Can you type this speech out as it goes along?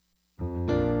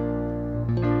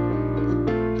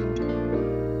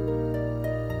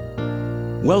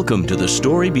Welcome to the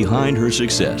story behind her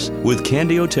success with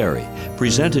Candy O'Terry,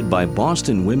 presented by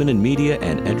Boston Women in Media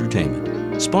and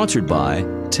Entertainment, sponsored by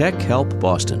Tech Help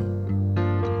Boston.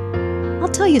 I'll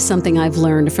tell you something I've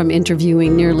learned from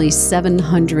interviewing nearly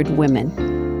 700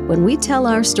 women. When we tell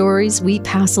our stories, we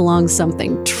pass along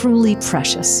something truly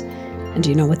precious. And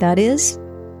do you know what that is?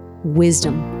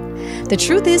 Wisdom. The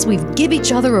truth is, we give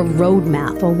each other a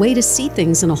roadmap, a way to see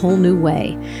things in a whole new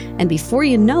way. And before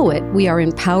you know it, we are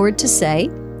empowered to say,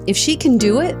 if she can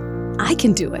do it, I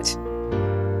can do it.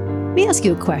 Let me ask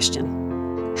you a question.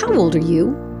 How old are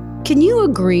you? Can you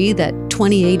agree that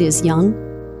 28 is young?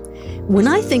 When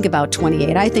I think about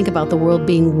 28, I think about the world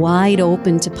being wide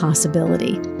open to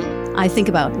possibility. I think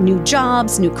about new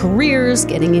jobs, new careers,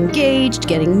 getting engaged,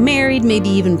 getting married, maybe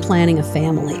even planning a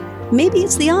family. Maybe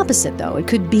it's the opposite, though. It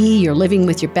could be you're living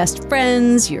with your best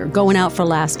friends, you're going out for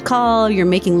last call, you're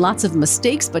making lots of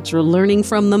mistakes, but you're learning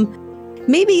from them.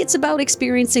 Maybe it's about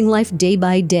experiencing life day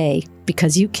by day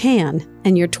because you can,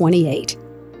 and you're 28.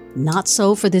 Not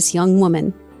so for this young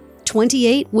woman.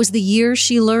 28 was the year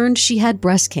she learned she had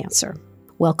breast cancer.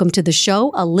 Welcome to the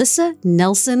show, Alyssa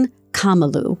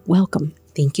Nelson-Kamalu. Welcome.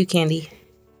 Thank you, Candy.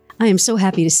 I am so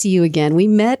happy to see you again. We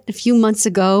met a few months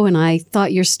ago, and I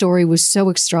thought your story was so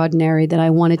extraordinary that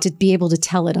I wanted to be able to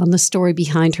tell it on the story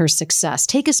behind her success.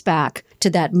 Take us back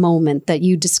to that moment that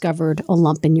you discovered a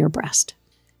lump in your breast.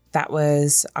 That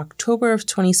was October of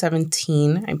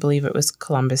 2017. I believe it was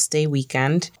Columbus Day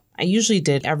weekend. I usually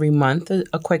did every month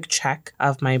a quick check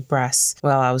of my breasts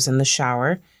while I was in the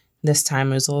shower. This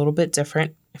time it was a little bit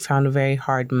different. I found a very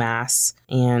hard mass,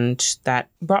 and that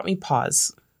brought me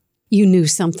pause. You knew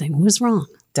something was wrong.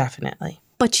 Definitely.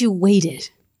 But you waited,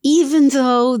 even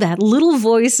though that little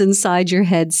voice inside your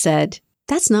head said,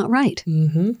 that's not right.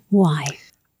 Mm-hmm. Why?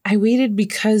 I waited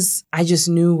because I just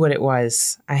knew what it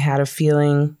was. I had a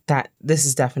feeling that this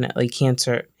is definitely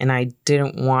cancer, and I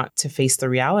didn't want to face the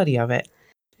reality of it.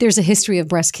 There's a history of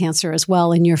breast cancer as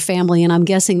well in your family, and I'm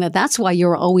guessing that that's why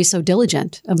you're always so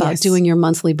diligent about doing your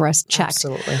monthly breast check.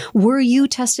 Absolutely. Were you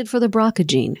tested for the BRCA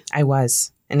gene? I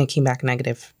was, and it came back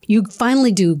negative. You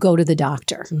finally do go to the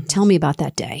doctor. Mm-hmm. Tell me about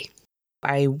that day.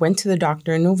 I went to the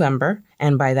doctor in November,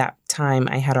 and by that time,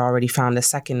 I had already found a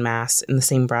second mass in the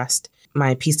same breast.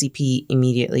 My PCP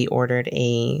immediately ordered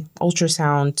a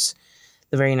ultrasound.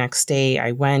 The very next day,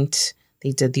 I went.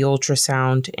 They did the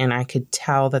ultrasound, and I could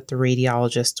tell that the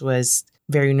radiologist was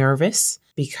very nervous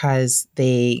because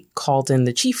they called in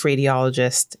the chief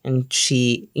radiologist, and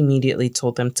she immediately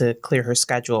told them to clear her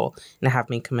schedule and have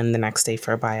me come in the next day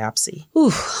for a biopsy. Ooh,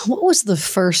 what was the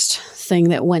first thing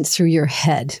that went through your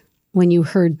head when you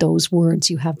heard those words,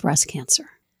 you have breast cancer?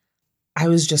 I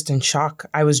was just in shock.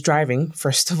 I was driving,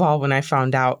 first of all, when I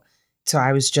found out. So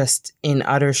I was just in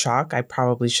utter shock. I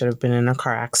probably should have been in a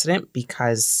car accident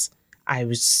because I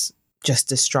was just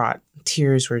distraught.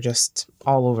 Tears were just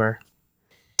all over.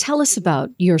 Tell us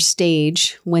about your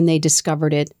stage when they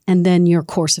discovered it and then your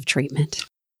course of treatment.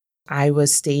 I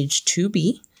was stage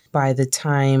 2B. By the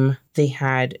time they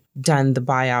had done the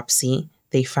biopsy,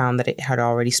 they found that it had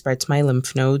already spread to my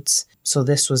lymph nodes. So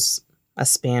this was a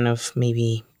span of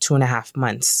maybe 2.5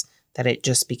 months that it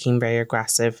just became very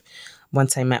aggressive.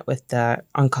 Once I met with the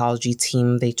oncology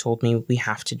team, they told me we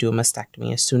have to do a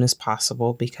mastectomy as soon as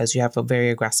possible because you have a very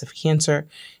aggressive cancer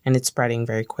and it's spreading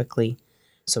very quickly.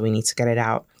 So we need to get it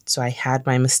out. So I had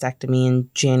my mastectomy in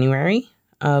January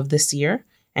of this year.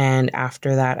 And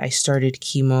after that, I started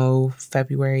chemo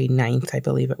February 9th, I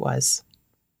believe it was.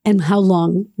 And how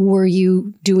long were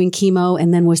you doing chemo?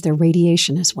 And then was there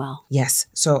radiation as well? Yes.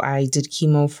 So I did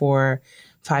chemo for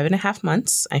 5.5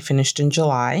 months. I finished in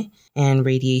July, and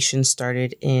radiation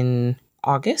started in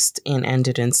August and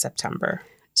ended in September.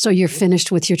 So you're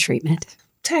finished with your treatment?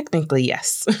 Technically,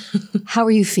 yes. How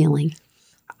are you feeling?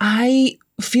 I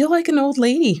feel like an old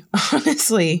lady,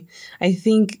 honestly. I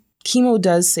think chemo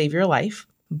does save your life,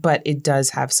 but it does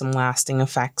have some lasting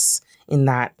effects in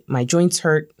that my joints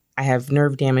hurt. I have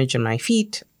nerve damage in my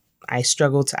feet. I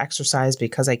struggle to exercise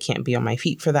because I can't be on my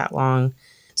feet for that long.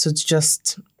 So it's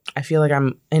just, I feel like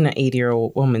I'm in an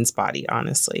 80-year-old woman's body,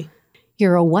 honestly.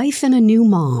 You're a wife and a new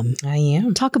mom. I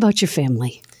am. Talk about your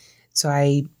family. So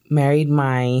I married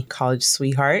my college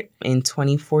sweetheart in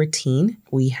 2014.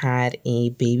 We had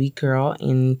a baby girl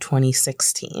in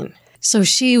 2016. So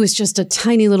she was just a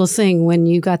tiny little thing when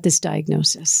you got this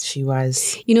diagnosis. She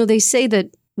was. You know, they say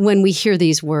that when we hear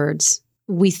these words,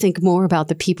 we think more about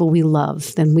the people we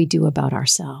love than we do about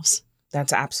ourselves.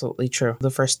 That's absolutely true.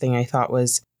 The first thing I thought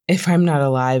was, if I'm not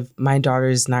alive, my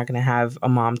daughter's not going to have a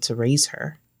mom to raise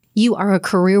her. You are a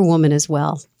career woman as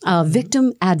well, a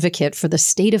victim advocate for the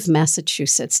state of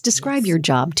Massachusetts. Describe your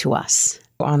job to us.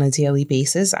 On a daily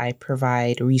basis, I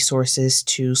provide resources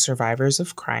to survivors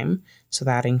of crime. So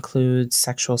that includes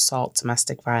sexual assault,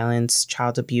 domestic violence,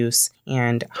 child abuse,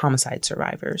 and homicide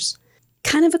survivors.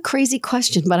 Kind of a crazy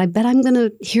question, but I bet I'm going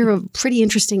to hear a pretty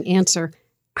interesting answer.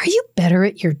 Are you better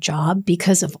at your job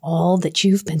because of all that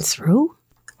you've been through?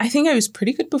 I think I was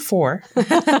pretty good before.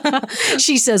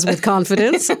 She says with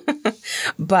confidence.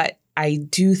 But I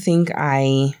do think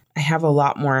I have a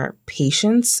lot more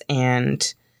patience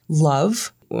and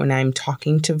love when I'm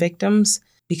talking to victims,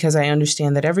 because I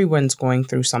understand that everyone's going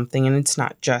through something, and it's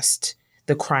not just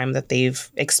the crime that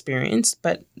they've experienced,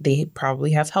 but they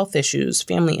probably have health issues,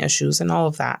 family issues, and all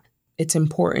of that. It's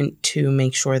important to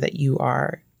make sure that you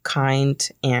are kind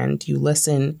and you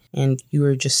listen and you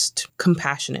are just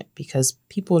compassionate, because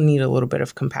people need a little bit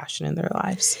of compassion in their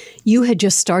lives. You had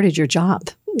just started your job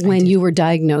when you were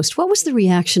diagnosed. What was the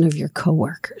reaction of your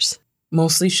coworkers?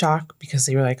 Mostly shock, because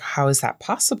they were like, how is that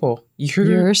possible?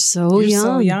 You're so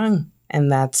young.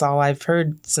 And that's all I've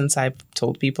heard since I've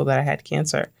told people that I had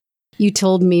cancer. You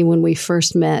told me when we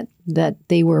first met that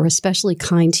they were especially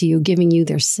kind to you, giving you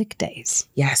their sick days.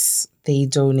 Yes, they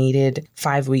donated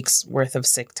 5 weeks worth of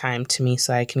sick time to me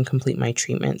so I can complete my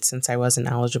treatment, since I wasn't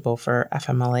eligible for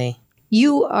FMLA.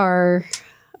 You are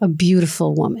a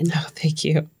beautiful woman. Oh, thank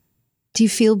you. Do you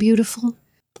feel beautiful?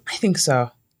 I think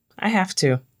so. I have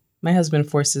to. My husband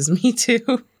forces me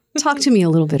to. Talk to me a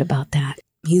little bit about that.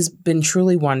 He's been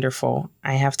truly wonderful.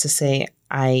 I have to say,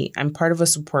 I'm part of a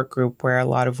support group where a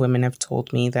lot of women have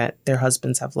told me that their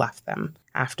husbands have left them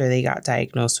after they got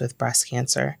diagnosed with breast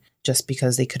cancer, just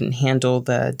because they couldn't handle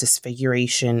the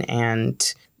disfiguration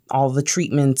and all the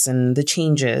treatments and the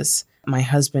changes. My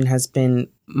husband has been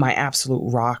my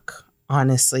absolute rock,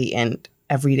 honestly, and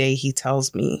every day he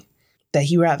tells me that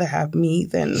he'd rather have me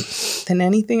than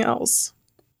anything else.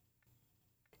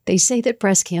 They say that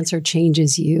breast cancer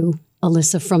changes you,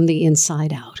 Alyssa, from the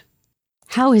inside out.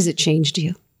 How has it changed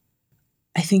you?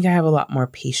 I think I have a lot more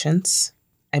patience.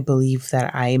 I believe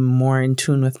that I'm more in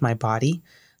tune with my body.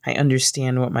 I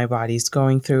understand what my body's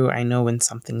going through. I know when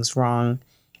something's wrong.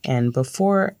 And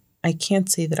before, I can't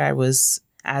say that I was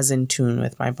as in tune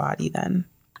with my body then.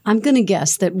 I'm going to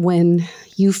guess that when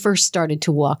you first started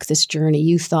to walk this journey,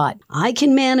 you thought, I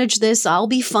can manage this. I'll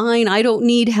be fine. I don't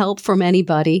need help from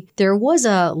anybody. There was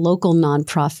a local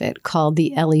nonprofit called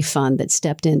the Ellie Fund that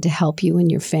stepped in to help you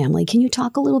and your family. Can you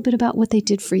talk a little bit about what they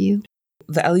did for you?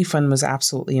 The Ellie Fund was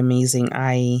absolutely amazing.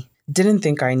 I didn't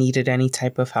think I needed any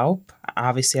type of help.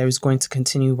 Obviously, I was going to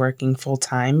continue working full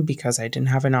time because I didn't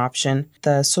have an option.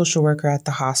 The social worker at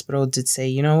the hospital did say,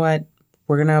 you know what,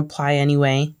 we're going to apply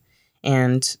anyway.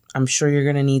 And I'm sure you're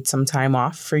going to need some time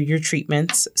off for your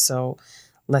treatments. So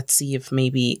let's see if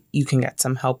maybe you can get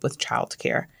some help with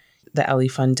childcare. The Ellie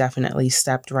Fund definitely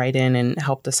stepped right in and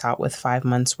helped us out with 5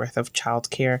 months worth of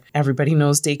childcare. Everybody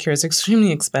knows daycare is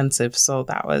extremely expensive, so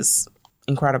that was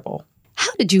incredible.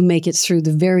 How did you make it through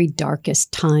the very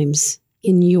darkest times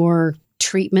in your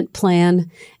treatment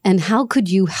plan? And how could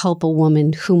you help a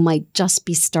woman who might just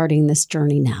be starting this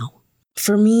journey now?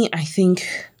 For me, I think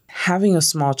having a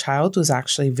small child was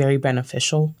actually very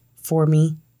beneficial for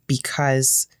me,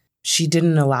 because she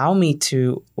didn't allow me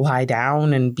to lie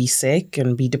down and be sick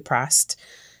and be depressed.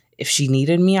 If she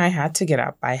needed me, I had to get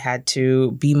up. I had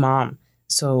to be mom.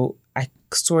 So I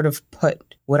sort of put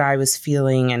what I was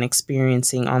feeling and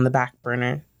experiencing on the back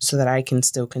burner so that I can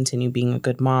still continue being a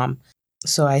good mom.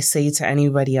 So I say to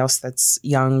anybody else that's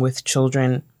young with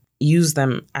children, use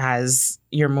them as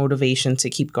your motivation to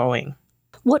keep going.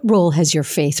 What role has your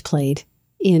faith played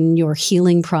in your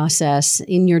healing process,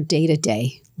 in your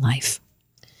day-to-day life?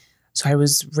 So I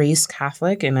was raised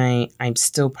Catholic, and I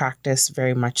still practice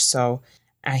very much so.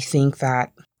 I think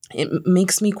that it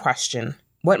makes me question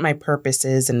what my purpose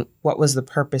is and what was the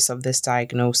purpose of this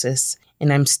diagnosis.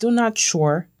 And I'm still not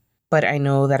sure, but I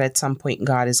know that at some point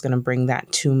God is going to bring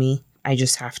that to me. I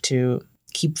just have to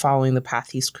keep following the path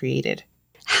He's created.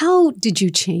 How did you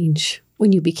change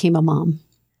when you became a mom?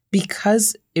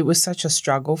 Because it was such a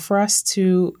struggle for us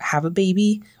to have a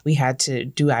baby, we had to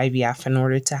do IVF in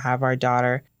order to have our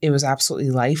daughter. It was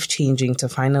absolutely life-changing to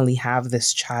finally have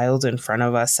this child in front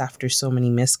of us after so many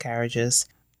miscarriages.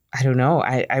 I don't know.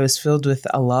 I was filled with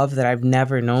a love that I've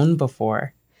never known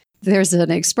before. There's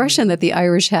an expression that the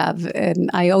Irish have, and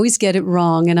I always get it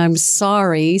wrong, and I'm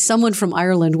sorry. Someone from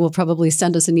Ireland will probably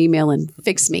send us an email and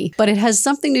fix me. But it has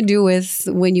something to do with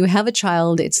when you have a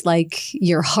child, it's like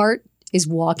your heart is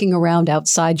walking around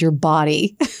outside your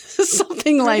body.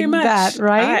 Something like that,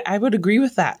 right? I would agree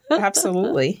with that.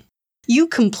 Absolutely. You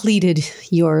completed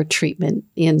your treatment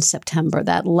in September,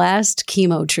 that last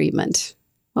chemo treatment.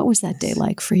 What was that day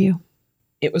like for you?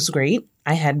 It was great.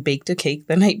 I had baked a cake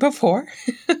the night before.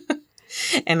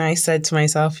 And I said to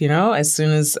myself, as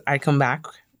soon as I come back,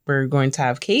 we're going to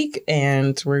have cake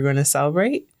and we're going to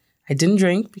celebrate. I didn't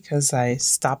drink because I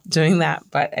stopped doing that,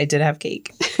 but I did have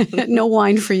cake. No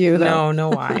wine for you, though. No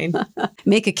wine.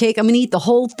 Make a cake. I'm going to eat the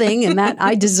whole thing and that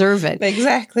I deserve it.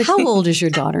 Exactly. How old is your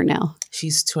daughter now?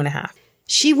 She's 2.5.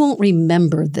 She won't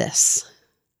remember this.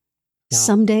 No.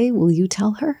 Someday, will you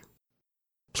tell her?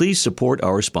 Please support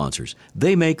our sponsors.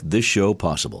 They make this show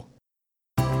possible.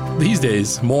 These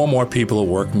days, more and more people are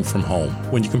working from home.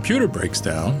 When your computer breaks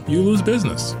down, you lose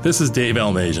business. This is Dave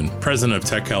Elmasian, president of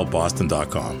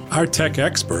TechHelpBoston.com. Our tech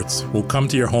experts will come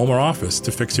to your home or office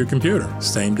to fix your computer.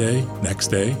 Same day, next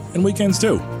day, and weekends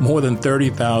too. More than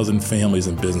 30,000 families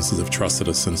and businesses have trusted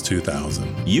us since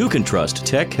 2000. You can trust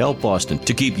Tech Help Boston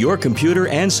to keep your computer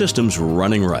and systems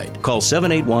running right. Call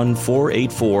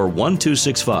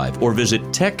 781-484-1265 or visit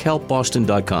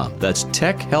TechHelpBoston.com. That's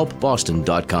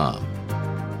TechHelpBoston.com.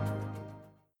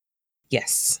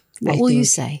 Yes. What will you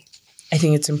say? I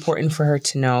think it's important for her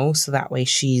to know so that way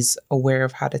she's aware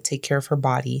of how to take care of her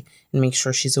body and make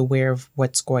sure she's aware of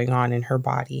what's going on in her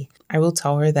body. I will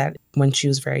tell her that when she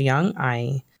was very young,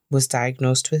 I was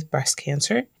diagnosed with breast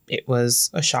cancer. It was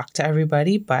a shock to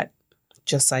everybody, but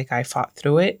just like I fought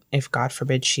through it, if God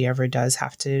forbid she ever does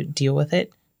have to deal with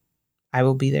it, I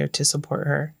will be there to support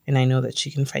her. And I know that she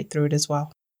can fight through it as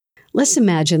well. Let's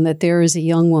imagine that there is a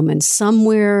young woman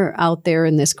somewhere out there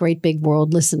in this great big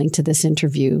world listening to this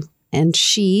interview, and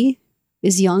she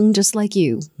is young just like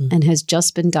you and has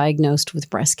just been diagnosed with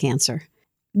breast cancer.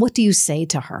 What do you say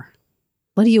to her?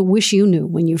 What do you wish you knew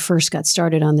when you first got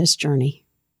started on this journey?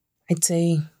 I'd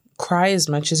say cry as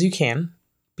much as you can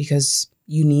because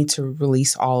you need to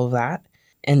release all of that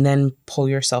and then pull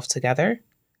yourself together.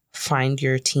 Find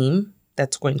your team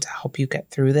that's going to help you get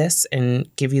through this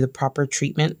and give you the proper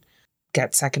treatment.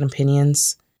 Get second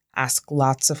opinions, ask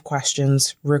lots of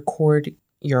questions, record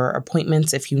your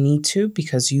appointments if you need to,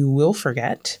 because you will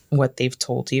forget what they've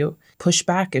told you. Push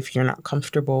back if you're not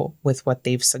comfortable with what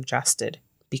they've suggested,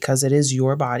 because it is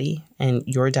your body and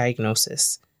your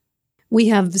diagnosis. We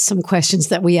have some questions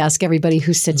that we ask everybody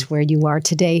who sits where you are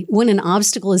today. When an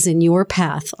obstacle is in your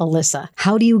path, Alyssa,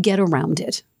 how do you get around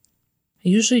it? I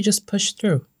usually just push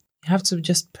through. You have to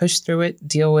just push through it,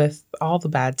 deal with all the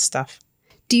bad stuff.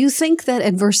 Do you think that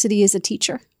adversity is a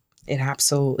teacher? It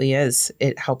absolutely is.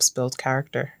 It helps build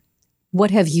character. What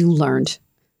have you learned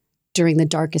during the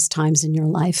darkest times in your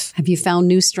life? Have you found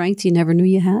new strength you never knew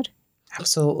you had?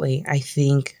 Absolutely. I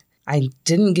think I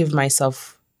didn't give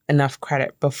myself enough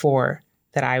credit before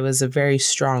that I was a very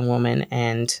strong woman.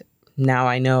 And now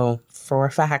I know for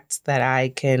a fact that I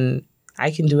can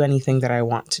do anything that I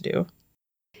want to do.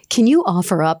 Can you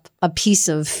offer up a piece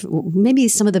of maybe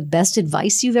some of the best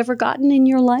advice you've ever gotten in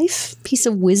your life? Piece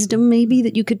of wisdom maybe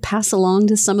that you could pass along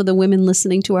to some of the women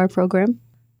listening to our program?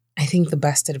 I think the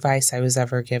best advice I was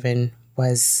ever given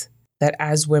was that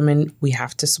as women, we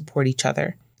have to support each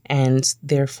other. And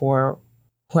therefore,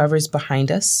 whoever's behind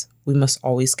us, we must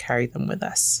always carry them with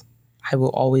us. I will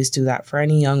always do that for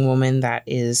any young woman that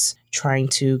is trying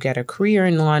to get a career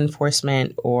in law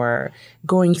enforcement or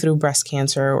going through breast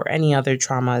cancer or any other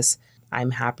traumas. I'm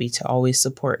happy to always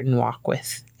support and walk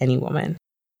with any woman.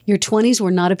 Your 20s were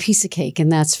not a piece of cake,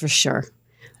 and that's for sure.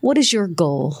 What is your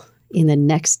goal in the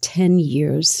next 10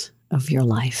 years of your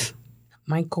life?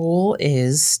 My goal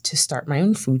is to start my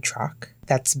own food truck.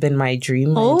 That's been my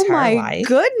dream my entire life. Oh my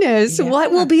goodness. Yeah.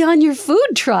 What will be on your food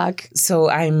truck? So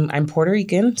I'm Puerto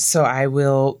Rican, so I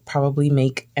will probably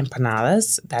make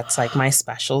empanadas. That's like my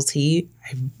specialty.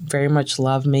 I very much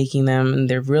love making them, and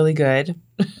they're really good.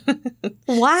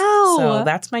 Wow. So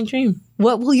that's my dream.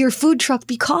 What will your food truck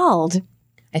be called?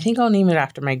 I think I'll name it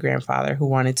after my grandfather who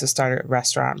wanted to start a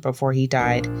restaurant before he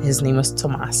died. His name was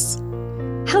Tomas.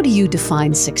 How do you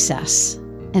define success?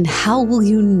 And how will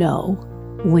you know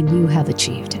when you have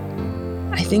achieved it?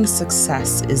 I think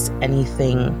success is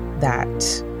anything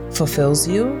that fulfills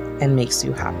you and makes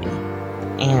you happy.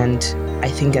 And I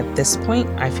think at this point,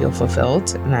 I feel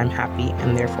fulfilled and I'm happy,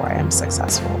 and therefore I am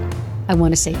successful. I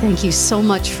want to say thank you so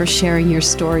much for sharing your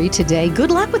story today.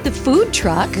 Good luck with the food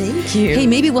truck. Thank you. Hey,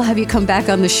 maybe we'll have you come back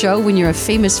on the show when you're a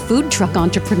famous food truck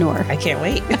entrepreneur. I can't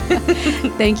wait.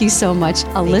 Thank you so much,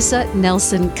 Alyssa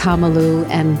Nelson-Kamalu,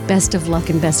 and best of luck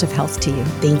and best of health to you.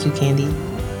 Thank you, Candy.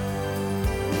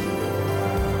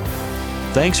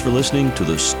 Thanks for listening to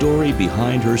The Story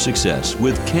Behind Her Success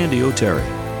with Candy O'Terry.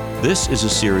 This is a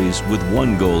series with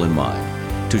one goal in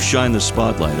mind: to shine the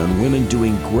spotlight on women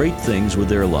doing great things with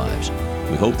their lives.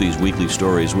 We hope these weekly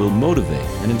stories will motivate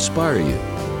and inspire you.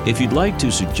 If you'd like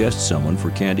to suggest someone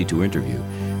for Candy to interview,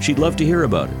 she'd love to hear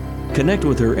about it. Connect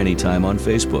with her anytime on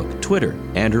Facebook, Twitter,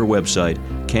 and her website,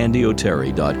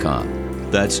 candyoterry.com.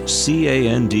 That's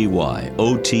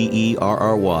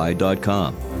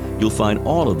CANDYOTERRY.com. You'll find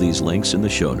all of these links in the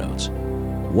show notes.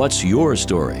 What's your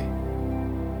story?